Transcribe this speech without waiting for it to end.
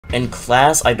in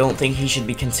class, I don't think he should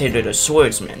be considered a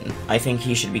swordsman. I think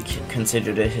he should be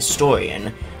considered a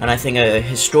historian, and I think a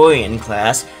historian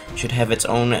class should have its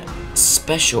own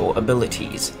special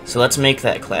abilities. So let's make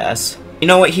that class. You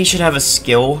know what, he should have a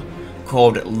skill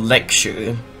called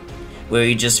lecture, where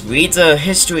he just reads a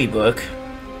history book,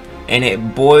 and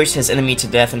it bores his enemy to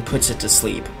death and puts it to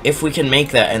sleep. If we can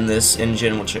make that in this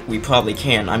engine, which we probably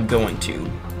can, I'm going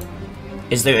to.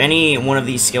 Is there any one of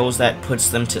these skills that puts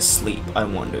them to sleep, I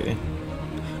wonder?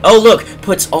 Oh look!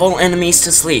 Puts all enemies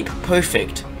to sleep.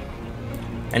 Perfect.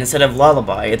 And instead of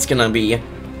lullaby, it's gonna be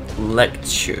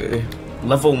lecture.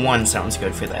 Level 1 sounds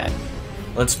good for that.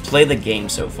 Let's play the game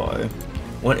so far.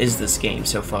 What is this game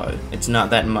so far? It's not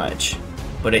that much,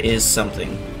 but it is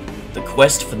something. The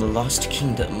Quest for the Lost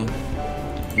Kingdom.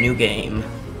 New game.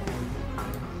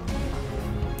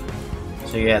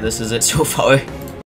 So yeah, this is it so far.